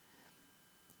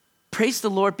 Praise the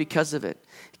Lord because of it.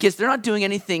 Because they're not doing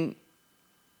anything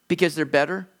because they're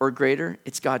better or greater.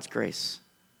 It's God's grace.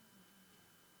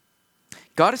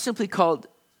 God has simply called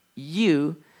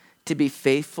you to be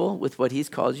faithful with what he's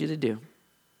called you to do.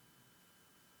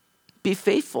 Be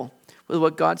faithful with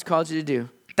what God's called you to do.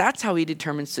 That's how he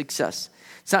determines success.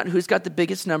 It's not who's got the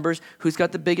biggest numbers, who's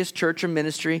got the biggest church or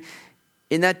ministry.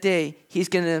 In that day, he's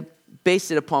going to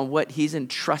base it upon what he's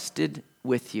entrusted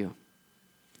with you.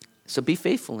 So be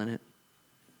faithful in it.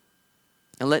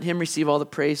 And let him receive all the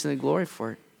praise and the glory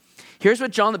for it. Here's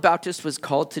what John the Baptist was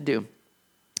called to do.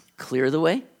 Clear the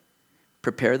way,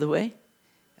 prepare the way,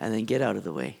 and then get out of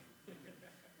the way.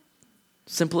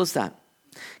 Simple as that.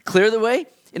 Clear the way.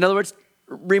 In other words,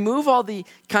 remove all the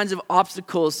kinds of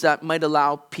obstacles that might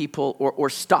allow people or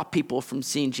stop people from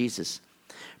seeing Jesus.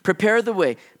 Prepare the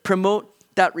way. Promote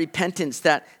that repentance,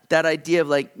 that idea of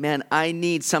like, man, I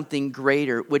need something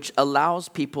greater, which allows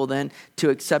people then to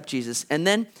accept Jesus. And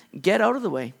then get out of the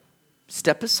way.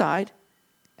 Step aside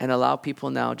and allow people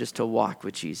now just to walk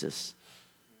with Jesus.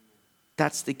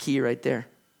 That's the key right there.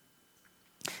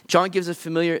 John gives a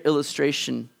familiar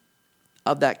illustration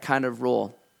of that kind of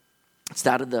role. It's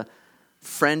that of the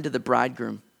friend of the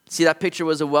bridegroom. See, that picture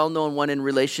was a well-known one in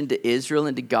relation to Israel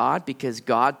and to God, because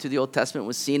God, through the Old Testament,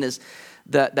 was seen as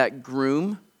that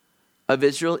groom of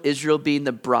Israel, Israel being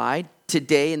the bride.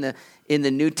 Today in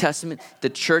the New Testament, the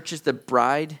church is the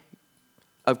bride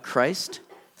of Christ.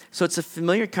 So it's a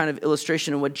familiar kind of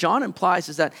illustration. And what John implies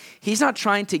is that he's not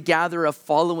trying to gather a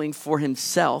following for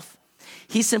himself.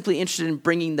 He's simply interested in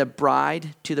bringing the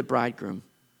bride to the bridegroom.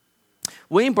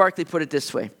 William Barclay put it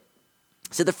this way.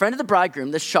 So the friend of the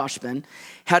bridegroom, the shashban,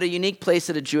 had a unique place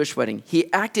at a Jewish wedding.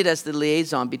 He acted as the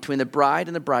liaison between the bride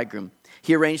and the bridegroom.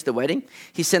 He arranged the wedding.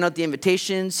 He sent out the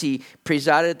invitations. He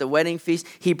presided at the wedding feast.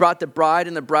 He brought the bride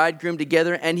and the bridegroom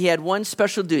together, and he had one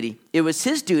special duty. It was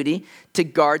his duty to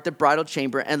guard the bridal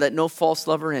chamber and let no false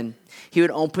lover in. He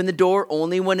would open the door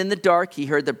only when in the dark he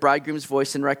heard the bridegroom's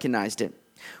voice and recognized it.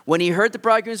 When he heard the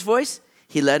bridegroom's voice,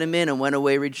 He let him in and went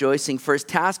away rejoicing, for his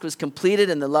task was completed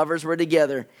and the lovers were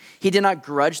together. He did not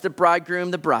grudge the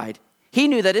bridegroom the bride. He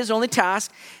knew that his only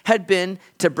task had been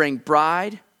to bring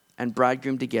bride and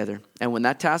bridegroom together. And when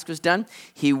that task was done,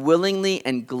 he willingly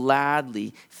and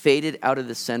gladly faded out of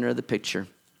the center of the picture.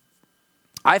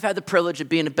 I've had the privilege of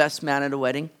being a best man at a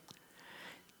wedding.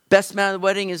 Best man at the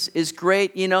wedding is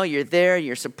great. You know, you're there,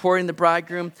 you're supporting the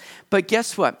bridegroom. But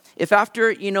guess what? If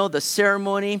after, the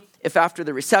ceremony, if after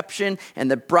the reception and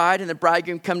the bride and the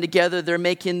bridegroom come together, they're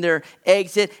making their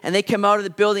exit and they come out of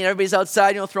the building, everybody's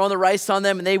outside, throwing the rice on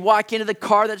them, and they walk into the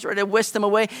car that's ready to whisk them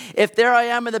away. If there I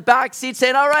am in the back seat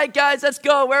saying, all right, guys, let's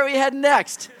go. Where are we heading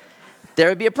next? There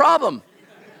would be a problem.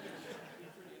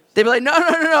 They'd be like,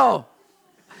 no.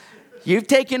 You've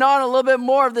taken on a little bit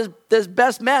more of this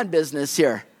best man business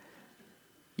here.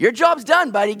 Your job's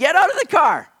done, buddy. Get out of the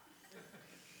car.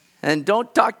 And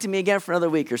don't talk to me again for another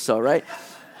week or so, right?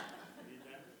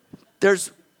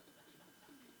 There's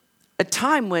a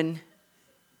time when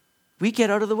we get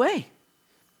out of the way.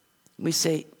 We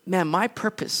say, man, my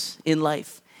purpose in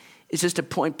life is just to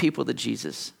point people to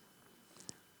Jesus.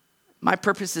 My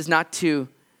purpose is not to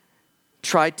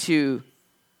try to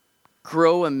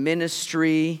grow a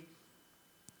ministry.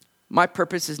 My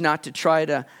purpose is not to try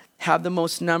to have the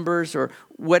most numbers or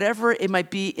whatever it might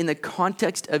be in the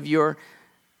context of your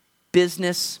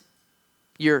business,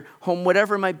 your home,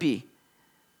 whatever it might be.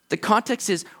 The context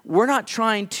is we're not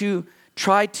trying to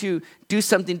do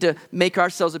something to make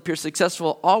ourselves appear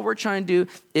successful. All we're trying to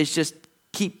do is just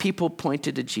keep people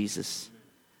pointed to Jesus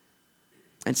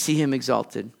and see him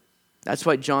exalted. That's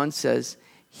why John says,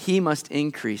 he must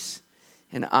increase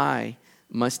and I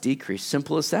must decrease.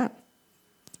 Simple as that.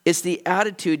 It's the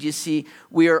attitude, you see,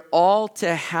 we are all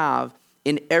to have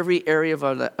in every area of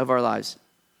our lives.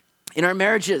 In our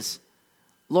marriages,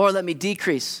 Lord, let me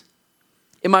decrease.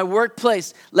 In my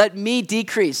workplace, let me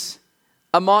decrease.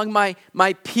 Among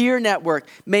my peer network,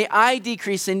 may I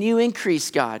decrease and you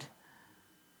increase, God.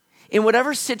 In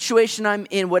whatever situation I'm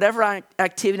in, whatever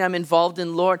activity I'm involved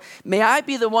in, Lord, may I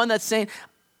be the one that's saying,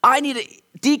 I need to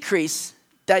decrease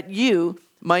that you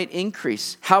might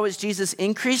increase. How is Jesus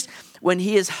increased? When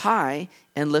he is high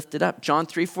and lifted up. John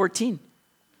 3:14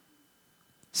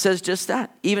 says just that.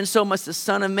 Even so must the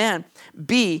Son of Man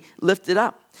be lifted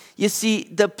up. You see,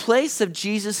 the place of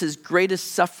Jesus'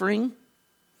 greatest suffering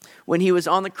when he was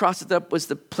on the cross was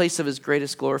the place of his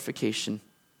greatest glorification.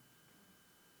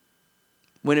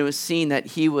 When it was seen that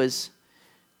he was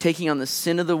taking on the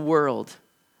sin of the world,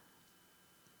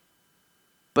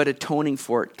 but atoning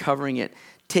for it, covering it,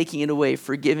 taking it away,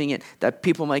 forgiving it, that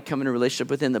people might come into a relationship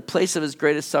with him. The place of his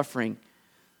greatest suffering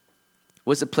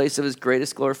was the place of his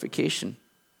greatest glorification.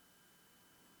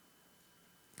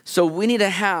 So we need to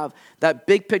have that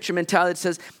big picture mentality that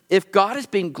says, if God is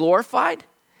being glorified,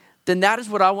 then that is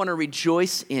what I want to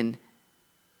rejoice in.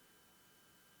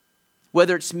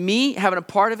 Whether it's me having a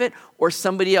part of it or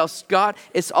somebody else, God,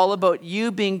 it's all about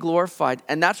you being glorified.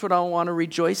 And that's what I want to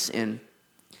rejoice in.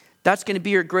 That's going to be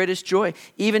your greatest joy.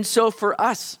 Even so for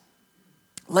us,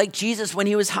 like Jesus when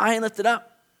he was high and lifted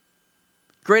up,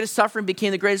 greatest suffering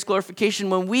became the greatest glorification.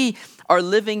 When we are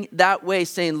living that way,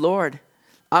 saying, Lord,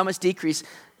 I must decrease.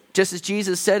 Just as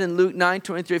Jesus said in Luke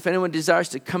 9:23, if anyone desires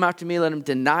to come after me, let him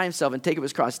deny himself and take up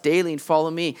his cross daily and follow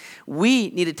me.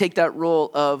 We need to take that role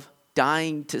of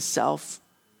dying to self.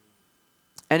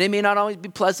 And it may not always be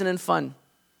pleasant and fun,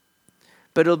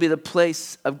 but it'll be the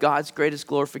place of God's greatest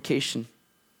glorification.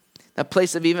 That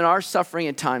place of even our suffering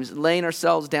at times, laying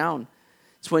ourselves down.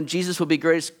 It's when Jesus will be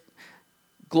greatest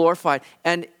glorified.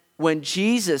 And when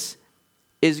Jesus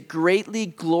is greatly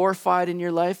glorified in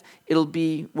your life, it'll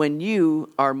be when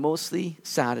you are mostly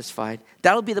satisfied.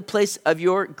 That'll be the place of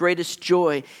your greatest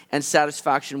joy and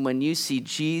satisfaction when you see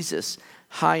Jesus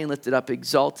high and lifted up,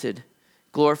 exalted,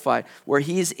 glorified, where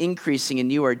he is increasing and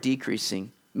you are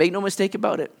decreasing. Make no mistake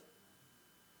about it.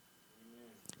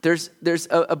 There's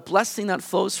a blessing that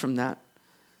flows from that.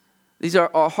 These are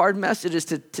hard messages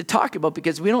to talk about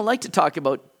because we don't like to talk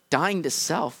about dying to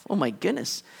self. Oh my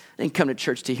goodness. I didn't come to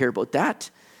church to hear about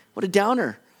that. What a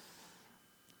downer.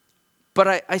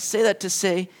 But I say that to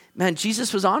say, man,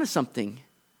 Jesus was onto something.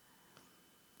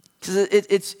 Because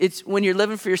it's when you're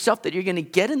living for yourself that you're going to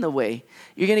get in the way.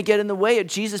 You're going to get in the way of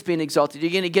Jesus being exalted.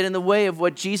 You're going to get in the way of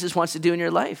what Jesus wants to do in your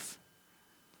life.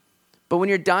 But when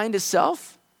you're dying to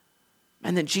self,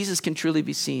 and then Jesus can truly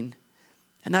be seen.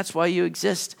 And that's why you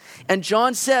exist. And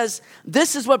John says,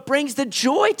 this is what brings the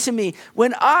joy to me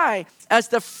when I, as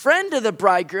the friend of the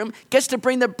bridegroom, gets to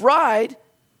bring the bride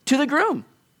to the groom.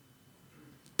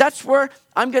 That's where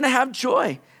I'm going to have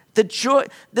joy. The joy,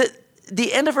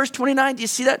 the end of verse 29, do you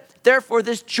see that? Therefore,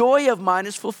 this joy of mine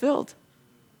is fulfilled.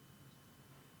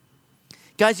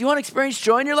 Guys, you want to experience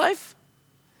joy in your life?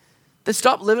 Then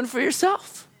stop living for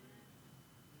yourself.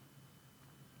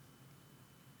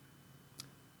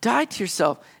 Die to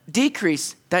yourself.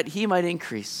 Decrease that he might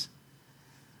increase.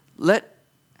 Let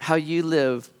how you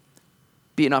live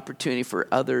be an opportunity for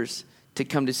others to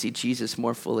come to see Jesus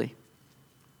more fully.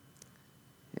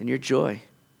 And your joy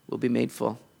will be made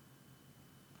full.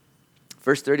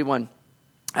 Verse 31.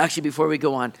 Actually, before we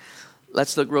go on,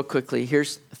 let's look real quickly.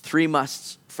 Here's 3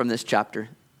 musts from this chapter.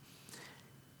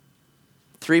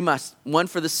 3 musts. One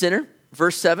for the sinner,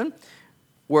 verse 7,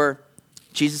 where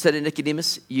Jesus said to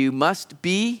Nicodemus, you must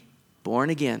be born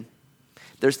again.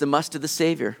 There's the must of the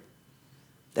Savior,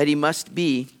 that he must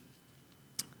be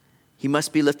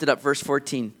lifted up. Verse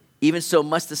 14, even so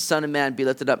must the Son of Man be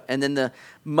lifted up. And then the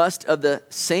must of the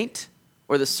saint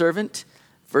or the servant,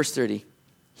 verse 30,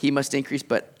 he must increase,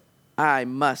 but I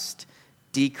must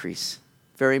decrease.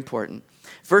 Very important.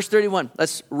 Verse 31,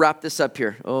 let's wrap this up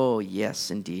here. Oh,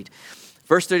 yes, indeed.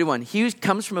 Verse 31, he who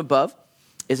comes from above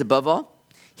is above all.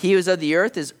 He who is of the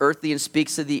earth is earthly and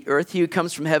speaks of the earth. He who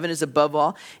comes from heaven is above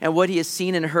all. And what he has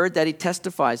seen and heard, that he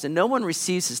testifies. And no one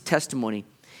receives his testimony.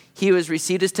 He who has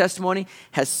received his testimony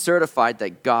has certified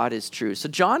that God is true. So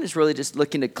John is really just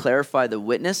looking to clarify the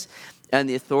witness and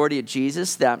the authority of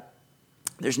Jesus, that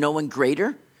there's no one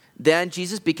greater than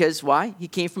Jesus, because why? He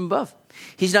came from above.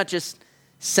 He's not just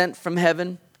sent from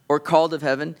heaven or called of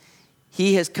heaven.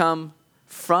 He has come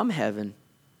from heaven.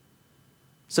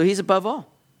 So he's above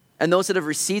all. And those that have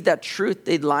received that truth,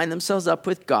 they line themselves up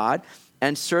with God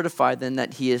and certify then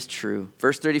that he is true.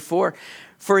 Verse 34,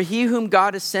 for he whom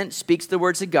God has sent speaks the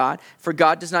words of God, for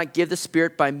God does not give the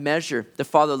Spirit by measure. The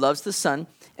Father loves the Son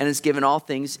and has given all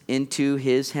things into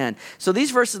his hand. So these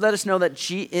verses let us know that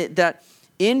that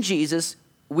in Jesus,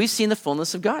 we've seen the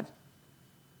fullness of God.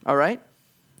 All right?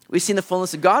 We've seen the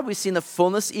fullness of God. We've seen the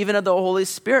fullness even of the Holy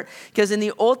Spirit. Because in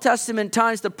the Old Testament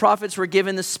times, the prophets were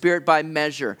given the Spirit by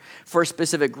measure for a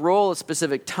specific role, a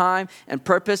specific time and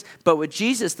purpose. But with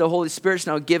Jesus, the Holy Spirit is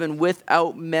now given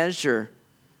without measure.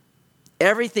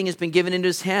 Everything has been given into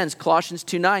his hands. Colossians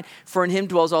 2:9, for in him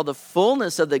dwells all the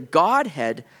fullness of the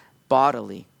Godhead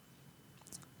bodily.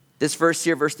 This verse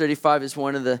here, verse 35, is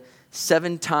one of the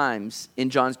 7 times in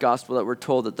John's gospel that we're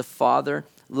told that the Father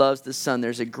loves the Son.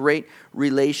 There's a great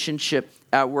relationship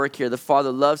at work here. The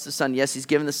Father loves the Son. Yes, he's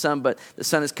given the Son, but the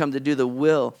Son has come to do the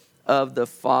will of the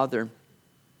Father.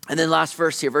 And then last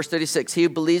verse here, verse 36. He who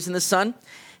believes in the Son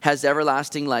has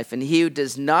everlasting life, and he who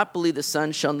does not believe the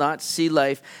Son shall not see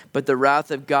life, but the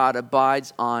wrath of God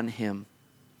abides on him.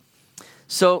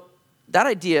 So that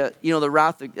idea, the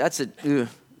wrath, that's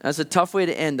a tough way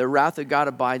to end. The wrath of God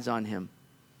abides on him.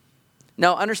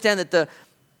 Now understand that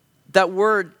that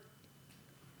word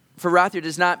for wrath here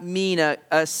does not mean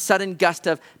a sudden gust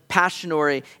of passion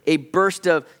or a burst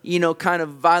of, kind of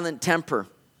violent temper.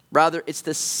 Rather, it's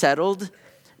the settled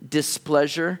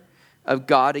displeasure of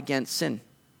God against sin.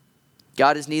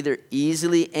 God is neither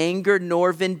easily angered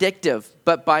nor vindictive,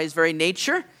 but by his very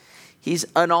nature, he's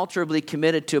unalterably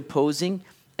committed to opposing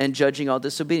and judging all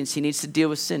disobedience. He needs to deal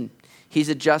with sin. He's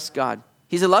a just God.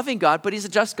 He's a loving God, but he's a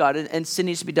just God, and sin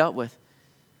needs to be dealt with.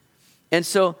 And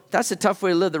so that's a tough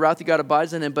way to live. The wrath of God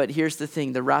abides on him. But here's the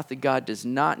thing. The wrath of God does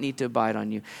not need to abide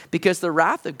on you, because the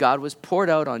wrath of God was poured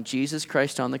out on Jesus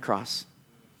Christ on the cross.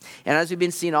 And as we've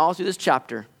been seeing all through this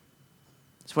chapter,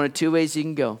 it's one of 2 ways you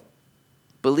can go.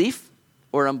 Belief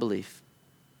or unbelief.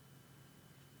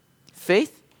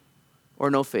 Faith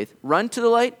or no faith. Run to the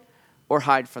light or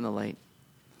hide from the light.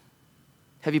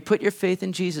 Have you put your faith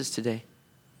in Jesus today?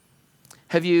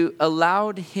 Have you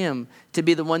allowed him to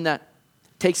be the one that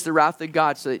takes the wrath of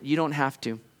God so that you don't have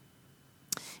to,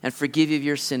 and forgive you of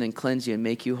your sin and cleanse you and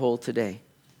make you whole today,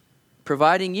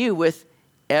 providing you with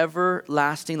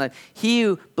everlasting life? He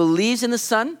who believes in the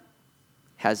Son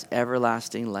has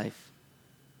everlasting life,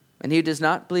 and he who does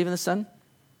not believe in the Son,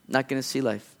 not going to see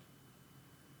life.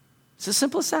 It's as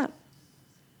simple as that.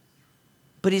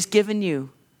 But he's given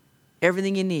you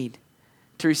everything you need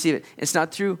to receive it. It's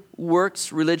not through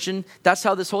works, religion. That's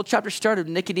how this whole chapter started,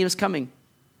 Nicodemus coming.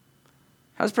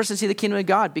 How does a person see the kingdom of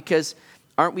God? Because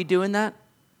aren't we doing that?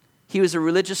 He was a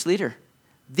religious leader,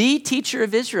 the teacher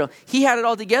of Israel. He had it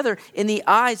all together in the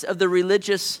eyes of the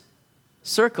religious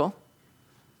circle.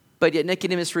 But yet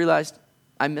Nicodemus realized,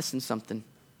 I'm missing something.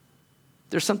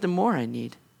 There's something more I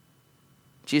need.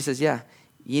 Jesus says, yeah,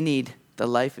 you need the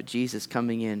life of Jesus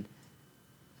coming in,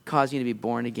 causing you to be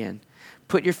born again.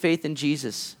 Put your faith in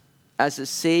Jesus as the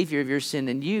Savior of your sin,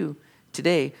 and you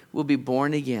today will be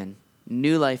born again.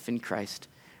 New life in Christ.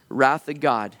 Wrath of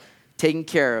God taken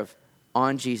care of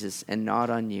on Jesus and not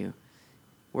on you,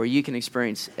 where you can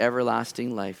experience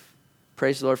everlasting life,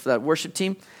 Praise the Lord for that. Worship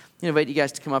team, I invite you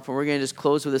guys to come up, and we're going to just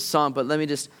close with a song, but let me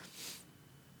just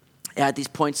add these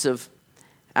points of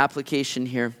application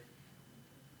here.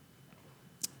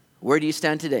 Where do you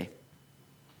stand today?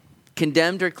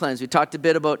 Condemned or cleansed? We talked a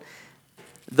bit about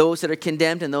those that are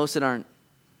condemned and those that aren't.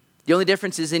 The only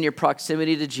difference is in your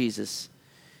proximity to Jesus.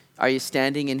 Are you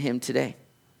standing in him today?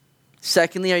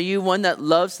 Secondly, are you one that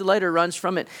loves the light or runs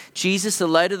from it? Jesus, the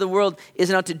light of the world,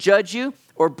 isn't out to judge you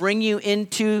or bring you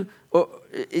into, or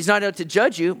is not out to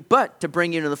judge you, but to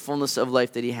bring you into the fullness of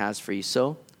life that he has for you.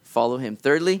 So follow him.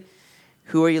 Thirdly,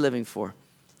 who are you living for?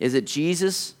 Is it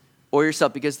Jesus or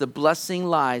yourself? Because the blessing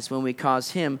lies when we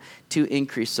cause him to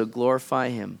increase. So glorify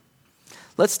him.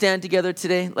 Let's stand together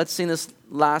today. Let's sing this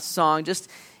last song just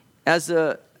as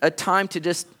a time to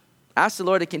just ask the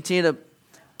Lord to continue to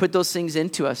put those things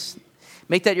into us.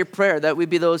 Make that your prayer, that we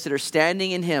be those that are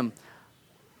standing in him,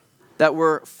 that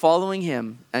we're following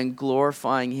him and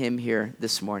glorifying him here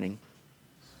this morning.